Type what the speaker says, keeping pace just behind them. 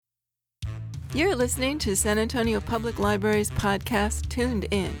You're listening to San Antonio Public Library's podcast, Tuned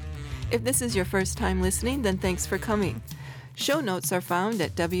In. If this is your first time listening, then thanks for coming. Show notes are found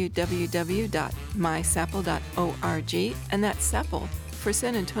at www.mysapple.org, and that's SAPL for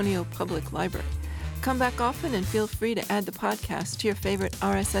San Antonio Public Library. Come back often and feel free to add the podcast to your favorite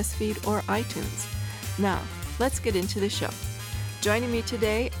RSS feed or iTunes. Now, let's get into the show. Joining me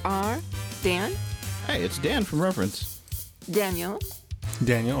today are Dan. Hey, it's Dan from Reference. Daniel.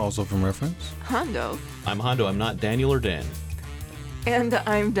 Daniel, also from Reference. Hondo. I'm Hondo. I'm not Daniel or Dan. And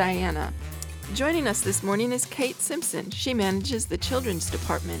I'm Diana. Joining us this morning is Kate Simpson. She manages the Children's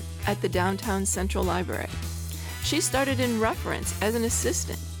Department at the Downtown Central Library. She started in Reference as an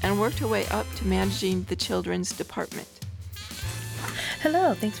assistant and worked her way up to managing the Children's Department.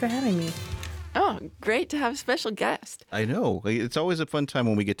 Hello, thanks for having me. Oh, great to have a special guest. I know. It's always a fun time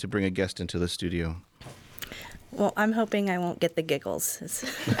when we get to bring a guest into the studio. Well, I'm hoping I won't get the giggles.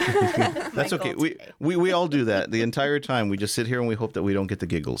 That's okay. We all do that. The entire time we just sit here and we hope that we don't get the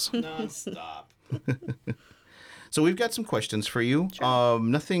giggles. Non-stop. So we've got some questions for you. Sure.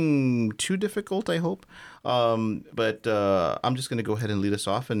 Nothing too difficult, I hope. But I'm just going to go ahead and lead us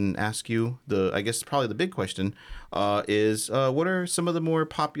off and ask you I guess probably the big question is what are some of the more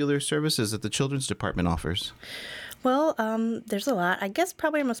popular services that the Children's Department offers? Well, there's a lot. I guess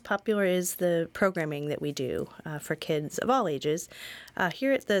probably most popular is the programming that we do for kids of all ages.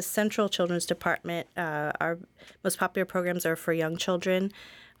 Here at the Central Children's Department, our most popular programs are for young children.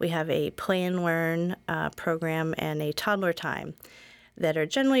 We have a Play and Learn program and a Toddler Time that are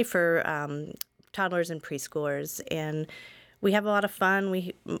generally for toddlers and preschoolers. And we have a lot of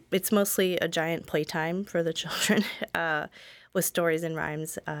fun. It's mostly a giant playtime for the children with stories and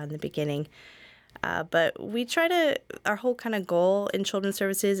rhymes in the beginning. But we our whole kind of goal in children's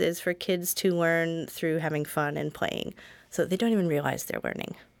services is for kids to learn through having fun and playing, so they don't even realize they're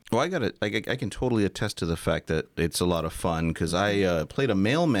learning. Well, I can totally attest to the fact that it's a lot of fun because I played a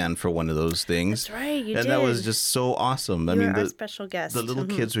mailman for one of those things. That's right, you did. And that was just so awesome. You were our special guest. The little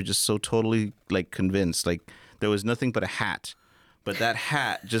kids were just so totally convinced. There was nothing but a hat. But that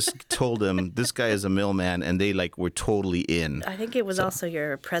hat just told them this guy is a mailman, and they were totally in. I think it was also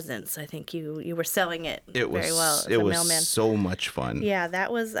your presence. I think you were selling it very well as a mailman. It was so much fun. Yeah,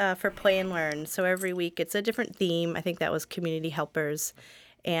 that was for Play and Learn. So every week it's a different theme. I think that was community helpers.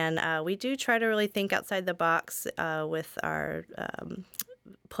 And we do try to really think outside the box with our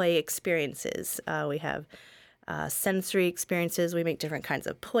play experiences. We have sensory experiences. We make different kinds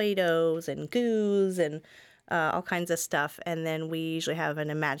of Play-Dohs and goos and all kinds of stuff. And then we usually have an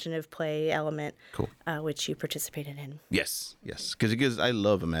imaginative play element, cool. Which you participated in. Yes. Because I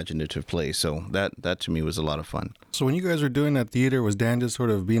love imaginative play. So that to me was a lot of fun. So when you guys were doing that theater, was Dan just sort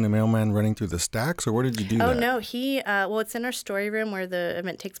of being a mailman running through the stacks, or where did you do that? Oh, no. It's in our story room where the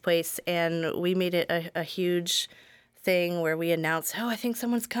event takes place, and we made it a huge thing where we announced, I think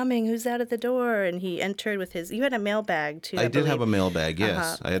someone's coming. Who's out at the door? And he entered with you had a mailbag too. I did have a mailbag,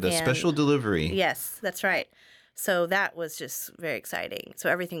 yes. I had a special delivery. Yes, that's right. So that was just very exciting. So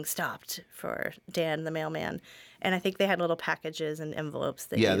everything stopped for Dan, the mailman. And I think they had little packages and envelopes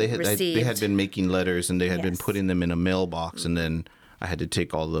that received. They had been making letters, and they had been putting them in a mailbox, and then I had to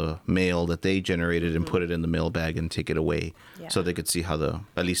take all the mail that they generated and put it in the mailbag and take it away so they could see how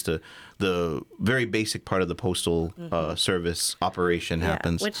at least the very basic part of the postal service operation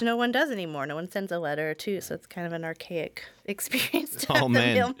happens. Which no one does anymore. No one sends a letter or two, so it's kind of an archeck experience to have the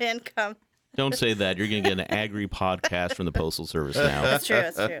mailman come. Don't say that. You're going to get an Agri podcast from the Postal Service now. That's true.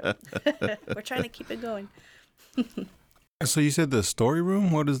 We're trying to keep it going. So you said the story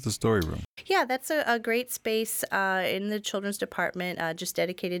room? What is the story room? Yeah, that's a great space in the Children's Department, just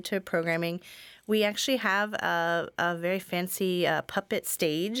dedicated to programming. We actually have a very fancy puppet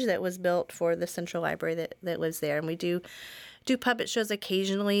stage that was built for the Central Library that lives there, and we do puppet shows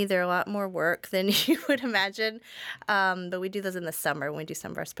occasionally. They're a lot more work than you would imagine, but we do those in the summer when we do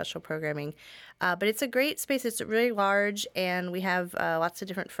some of our special programming. But it's a great space. It's really large, and we have lots of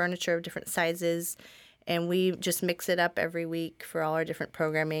different furniture of different sizes, and we just mix it up every week for all our different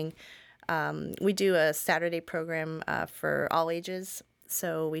programming. We do a Saturday program for all ages,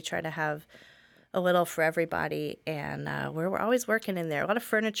 so we try to have a little for everybody, and we're always working in there. A lot of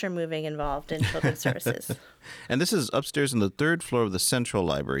furniture moving involved in children's services. And this is upstairs on the third floor of the Central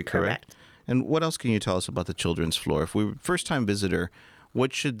Library, correct? And what else can you tell us about the children's floor? If we're a first-time visitor,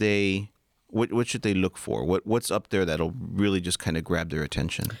 what should they look for? What's up there that'll really just kind of grab their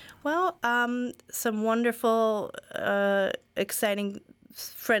attention? Well, some wonderful, exciting,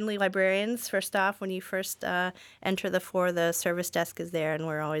 friendly librarians. First off, when you first enter the floor, the service desk is there, and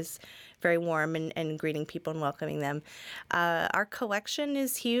we're always very warm and greeting people and welcoming them. Our collection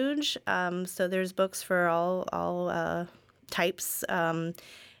is huge, so there's books for all types.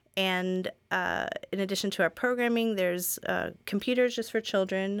 And in addition to our programming, there's computers just for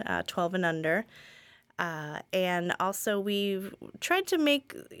children 12 and under. And also we've tried to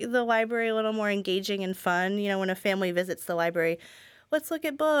make the library a little more engaging and fun. You know, when a family visits the library, let's look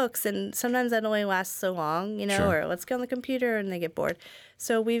at books. And sometimes that only lasts so long, you know, Sure. or let's go on the computer and they get bored.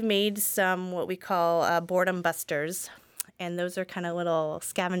 So we've made some what we call boredom busters. And those are kind of little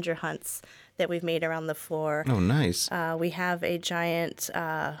scavenger hunts that we've made around the floor. Oh, nice. We have a giant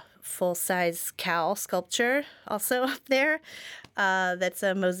full-size cow sculpture also up there. That's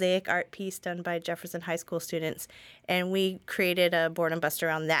a mosaic art piece done by Jefferson High School students. And we created a boredom buster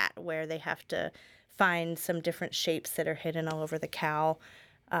around that where they have to find some different shapes that are hidden all over the cow.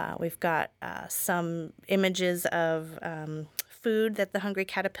 We've got some images of food that the hungry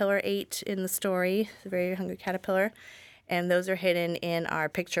caterpillar ate in the story, the very hungry caterpillar. And those are hidden in our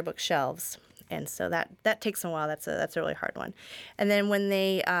picture book shelves. And so that takes a while. That's a really hard one. And then when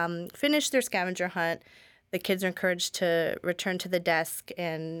they finish their scavenger hunt, the kids are encouraged to return to the desk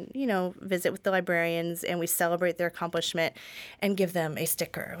and, you know, visit with the librarians, and we celebrate their accomplishment and give them a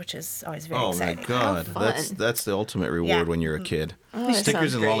sticker, which is always very Oh exciting. my God, fun. that's the ultimate reward Yeah. when you're a kid. Oh, that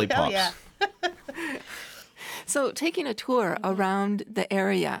Stickers sounds and great. lollipops. Oh, yeah. So taking a tour around the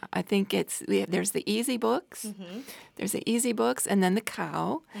area, I think there's the easy books, there's the easy books, and then the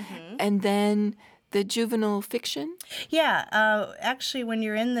cow, and then the juvenile fiction. Yeah, actually, when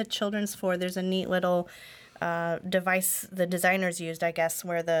you're in the children's floor, there's a neat little device the designers used, I guess,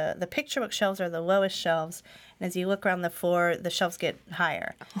 where the picture book shelves are the lowest shelves, and as you look around the floor, the shelves get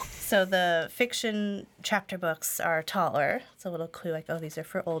higher. So the fiction chapter books are taller. It's a little clue, like, oh, these are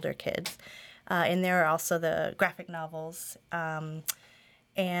for older kids. And there are also the graphic novels, and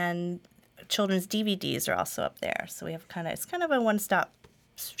children's DVDs are also up there. So we have it's kind of a one-stop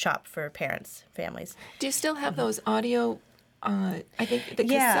shop for parents, families. Do you still have those audio? I think the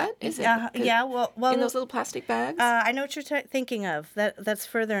Yeah, cassette is it? yeah. Well, In those little plastic bags. I know what you're thinking of. That's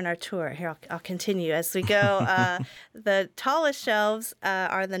further in our tour. Here, I'll continue as we go. The tallest shelves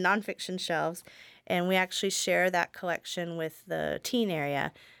are the nonfiction shelves, and we actually share that collection with the teen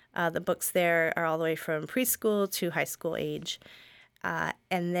area. The books there are all the way from preschool to high school age.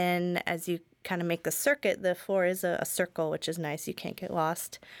 And then as you kind of make the circuit, the floor is a circle, which is nice. You can't get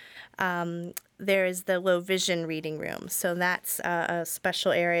lost. There is the low vision reading room. So that's a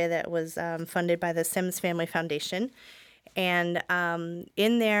special area that was funded by the Sims Family Foundation. And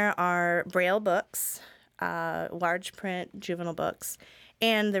in there are Braille books, large print juvenile books,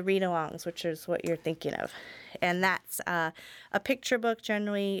 and the read-alongs, which is what you're thinking of. And that's a picture book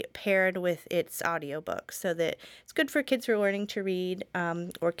generally paired with its audio book, so that it's good for kids who are learning to read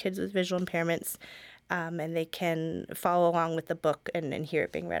or kids with visual impairments, and they can follow along with the book and hear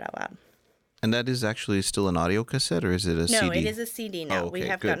it being read out loud. And that is actually still an audio cassette, or is it a CD? No, it is a CD now. Oh, We okay,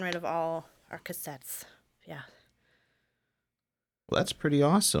 have good. gotten rid of all our cassettes. Yeah. Well, that's pretty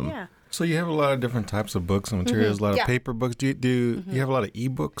awesome. Yeah. So you have a lot of different types of books and materials, a lot of Yeah. paper books. Do you have a lot of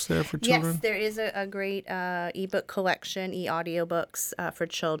ebooks there for children? Yes, there is a great ebook collection, e-audio books for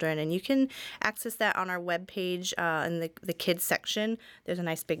children, and you can access that on our webpage in the kids section. There's a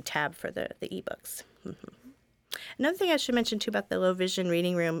nice big tab for the ebooks. Another thing I should mention too about the low vision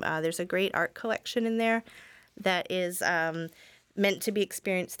reading room, there's a great art collection in there that is meant to be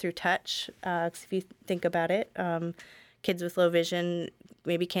experienced through touch. 'Cause if you think about it, kids with low vision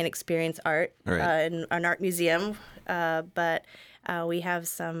maybe can't experience art Right. in an art museum, but we have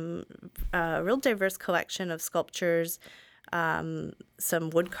some real diverse collection of sculptures, some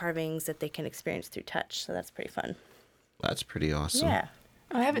wood carvings that they can experience through touch. So that's pretty fun. That's pretty awesome. Yeah.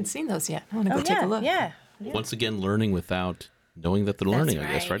 Oh, I haven't seen those yet. I want to Oh, go take a look. Yeah. Once again, learning without knowing that they're learning,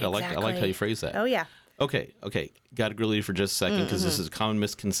 I guess, right? I like how exactly. you phrase that. Oh, yeah. Okay. Got to grill you for just a second because this is a common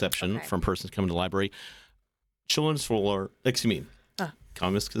misconception Okay. from persons coming to the library. Children's floor,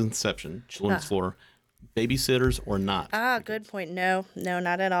 common misconception, children's floor, babysitters or not. Good point. No,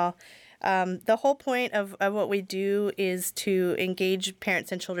 not at all. The whole point of what we do is to engage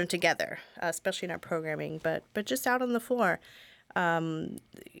parents and children together, especially in our programming, but just out on the floor.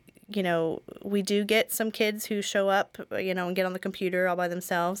 We do get some kids who show up, and get on the computer all by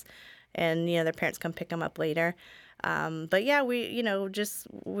themselves, and, their parents come pick them up later. But yeah,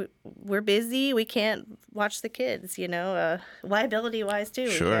 we're busy. We can't watch the kids, liability wise too.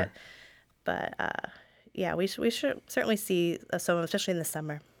 Sure. But we should certainly see some, especially in the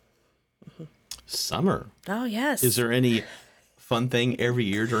summer. Summer. Oh yes. Is there any fun thing every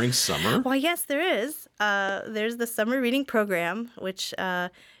year during summer? Well, yes, there is. There's the summer reading program, which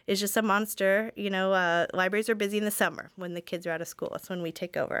is just a monster. Libraries are busy in the summer when the kids are out of school. That's when we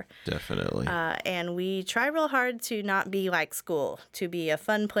take over. Definitely. And we try real hard to not be like school, to be a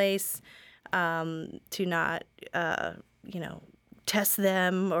fun place, to not, test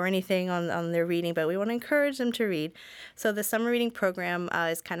them or anything on their reading, but we want to encourage them to read. So the summer reading program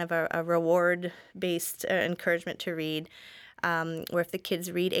is kind of a reward-based encouragement to read, where if the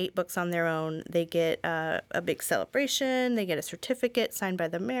kids read 8 books on their own, they get a big celebration, they get a certificate signed by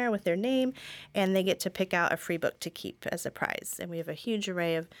the mayor with their name, and they get to pick out a free book to keep as a prize. And we have a huge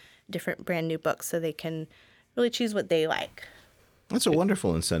array of different brand new books so they can really choose what they like. That's a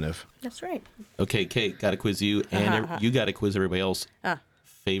wonderful incentive. That's right. Okay, Kate, got to quiz you, and you got to quiz everybody else.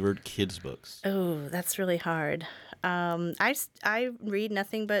 Favorite kids' books? Oh, that's really hard. I read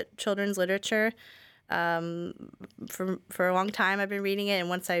nothing but children's literature. For a long time, I've been reading it, and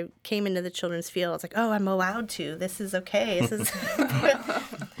once I came into the children's field, I was like, "Oh, I'm allowed to. This is okay. This is."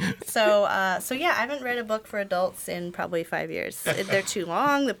 So yeah, I haven't read a book for adults in probably 5 years. They're too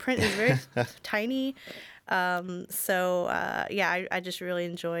long. The print is very tiny. Yeah, I just really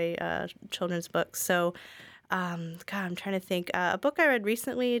enjoy children's books. So, I'm trying to think. A book I read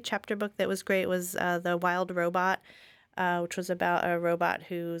recently, a chapter book that was great, was The Wild Robot, which was about a robot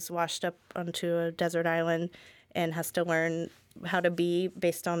who's washed up onto a desert island and has to learn how to be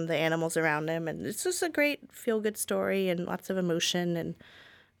based on the animals around him. And it's just a great feel-good story and lots of emotion and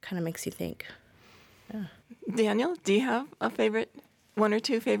kind of makes you think. Yeah. Daniel, do you have a favorite, 1 or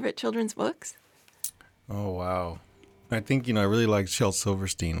 2 favorite children's books? Oh, wow. I think, I really liked Shel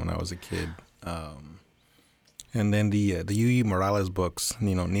Silverstein when I was a kid. And then the Yu Morales books,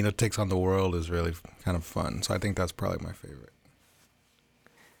 Nina Takes on the World is really kind of fun. So I think that's probably my favorite.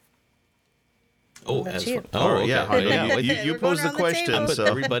 Oh, That's as you. for, oh, okay. yeah. You We're posed going the around the table. question, I put so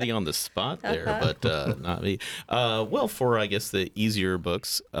everybody on the spot there, but not me. Well, for I guess the easier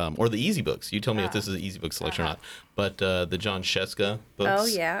books, or the easy books. You tell me if this is an easy book selection or not. But the John Sheska books. Oh,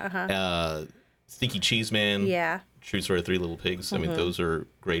 yeah. Sneaky Cheese Man. Yeah. True Story of 3 Little Pigs. I mean, those are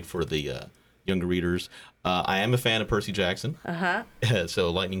great for the younger readers. I am a fan of Percy Jackson. So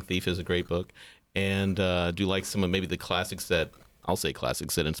Lightning Thief is a great book. And do like some of maybe the classics that, I'll say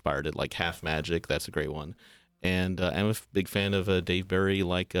classics that inspired it, like Half Magic. That's a great one. And I'm a big fan of Dave Barry,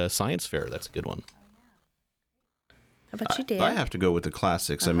 like Science Fair. That's a good one. How about you, Dan? I have to go with the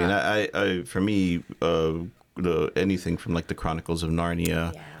classics. I mean, I for me, anything from like the Chronicles of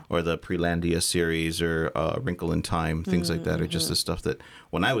Narnia or the Prelandia series or Wrinkle in Time, things like that are just the stuff that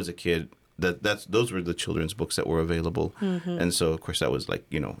when I was a kid, those were the children's books that were available. And so of course that was like,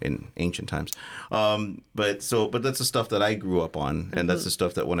 in ancient times. But that's the stuff that I grew up on, and that's the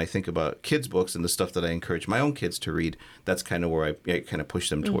stuff that when I think about kids books and the stuff that I encourage my own kids to read, that's kind of where I kind of push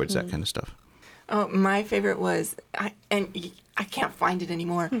them towards that kind of stuff. Oh, my favorite was, and I can't find it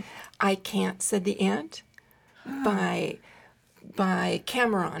anymore. I Can't, Said the Ant, by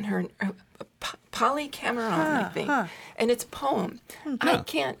Cameron, Polly Cameron, I think. And it's a poem. I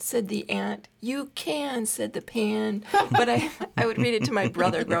can't, said the ant. You can, said the pan. But I would read it to my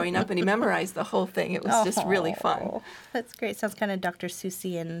brother growing up, and he memorized the whole thing. It was just really fun. That's great. Sounds kind of Dr.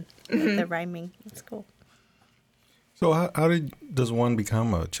 Seussian, the rhyming. That's cool. So how does one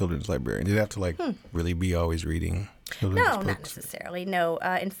become a children's librarian? Do you have to really be always reading children's No, books? not necessarily. No.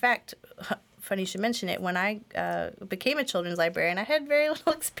 In fact, funny you should mention it. When I became a children's librarian, I had very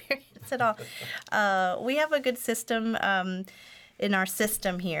little experience at all. We have a good system in our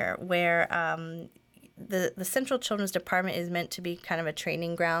system here where the Central Children's Department is meant to be kind of a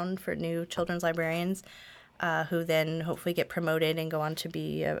training ground for new children's librarians who then hopefully get promoted and go on to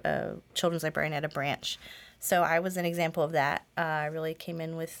be a children's librarian at a branch. So I was an example of that. I really came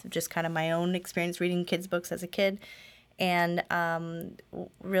in with just kind of my own experience reading kids' books as a kid, and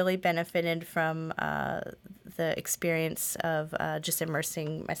really benefited from the experience of just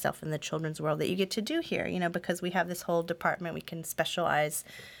immersing myself in the children's world that you get to do here, because we have this whole department. We can specialize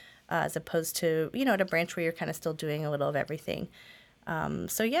as opposed to, at a branch where you're kind of still doing a little of everything.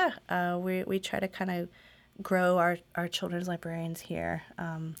 We try to kind of grow our children's librarians here.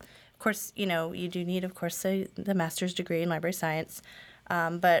 Of course, you do need, of course, the master's degree in library science.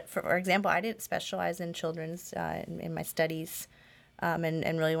 But for example, I didn't specialize in children's in my studies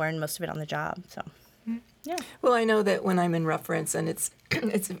and really learned most of it on the job. So, yeah. Well, I know that when I'm in reference and it's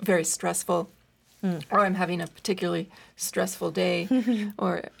very stressful, or I'm having a particularly stressful day,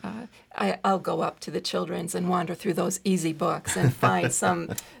 or I'll go up to the children's and wander through those easy books and find some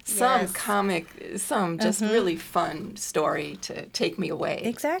Yes. comic, some just really fun story to take me away.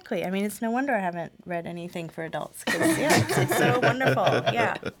 Exactly. I mean, it's no wonder I haven't read anything for adults. 'Cause, yeah, it's so wonderful.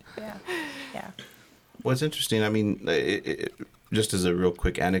 Yeah. Well, it's interesting. I mean, just as a real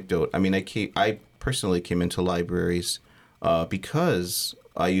quick anecdote, I mean, I personally came into libraries because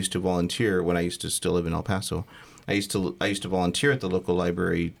I used to volunteer when I used to still live in El Paso. I used to volunteer at the local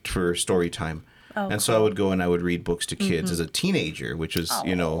library for story time. Oh, and so I would go and I would read books to kids as a teenager, which was, that's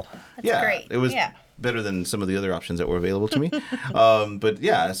great. it was Yeah. better than some of the other options that were available to me. But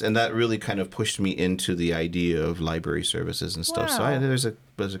yes, and that really kind of pushed me into the idea of library services and stuff. So Wow. there's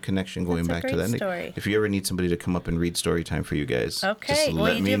a connection going That's a back to great that. story. If you ever need somebody to come up and read story time for you guys, Okay. just Well,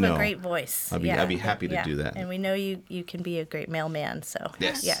 let you me do have know. a great voice. I'd be happy to do that. And we know you can be a great mailman. So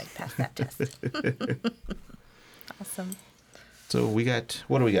Yes. yeah, you passed that test. Awesome. So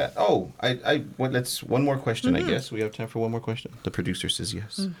what do we got? Oh, let's one more question. I guess we have time for one more question. The producer says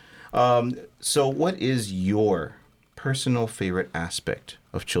yes. So what is your personal favorite aspect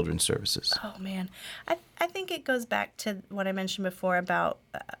of children's services? Oh man, I think it goes back to what I mentioned before about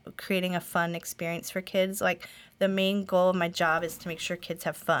creating a fun experience for kids. Like the main goal of my job is to make sure kids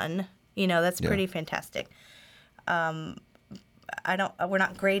have fun. That's pretty fantastic. We're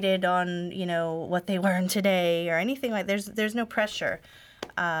not graded on what they learned today or anything like. There's no pressure.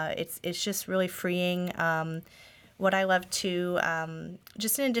 It's just really freeing. What I love to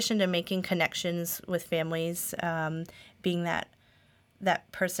just in addition to making connections with families, being that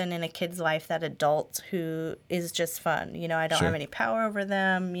person in a kid's life, that adult who is just fun. I don't have any power over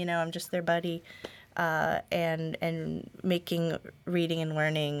them. I'm just their buddy, and making reading and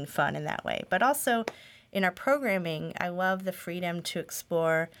learning fun in that way. But also in our programming, I love the freedom to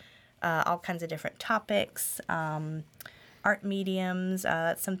explore all kinds of different topics, art mediums.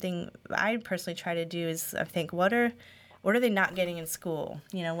 That's something I personally try to do is I think, what are they not getting in school?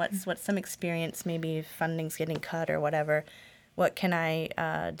 What's some experience, maybe if funding's getting cut or whatever. What can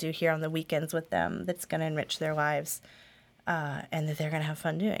I do here on the weekends with them that's going to enrich their lives and that they're going to have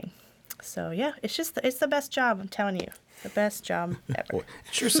fun doing? So, yeah, it's the best job, I'm telling you. The best job ever. It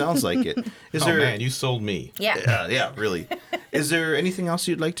sure sounds like it. Man, you sold me. Yeah. Yeah, really. Is there anything else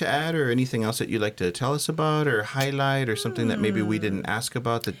you'd like to add or anything else that you'd like to tell us about or highlight or something that maybe we didn't ask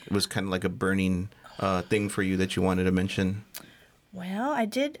about that was kind of like a burning thing for you that you wanted to mention? Well, I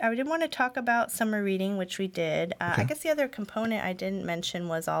did want to talk about summer reading, which we did. I guess the other component I didn't mention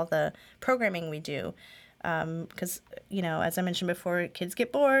was all the programming we do. Because, as I mentioned before, kids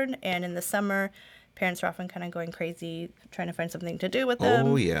get bored, and in the summer, parents are often kind of going crazy trying to find something to do with them.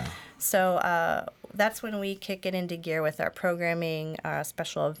 Oh, yeah. So that's when we kick it into gear with our programming, our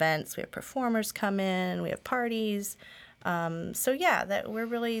special events. We have performers come in, we have parties. That we're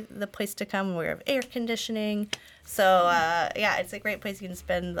really the place to come. We have air conditioning. So, it's a great place you can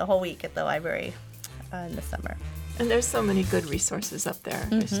spend the whole week at the library in the summer. And there's so many good resources up there.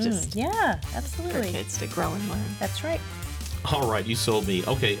 It's just Yeah, for absolutely. kids to grow and learn. That's right. All right, you sold me.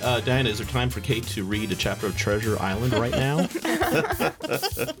 Okay, Diana, is there time for Kate to read a chapter of Treasure Island right now?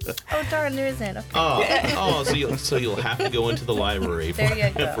 Oh, darn, there isn't. Okay. So you'll have to go into the library There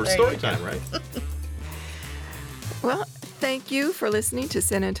you go, for there story you go. time, right? Well, thank you for listening to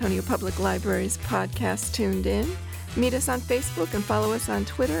San Antonio Public Library's podcast Tuned In. Meet us on Facebook and follow us on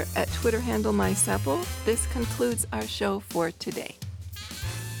Twitter at Twitter handle MySapple. This concludes our show for today.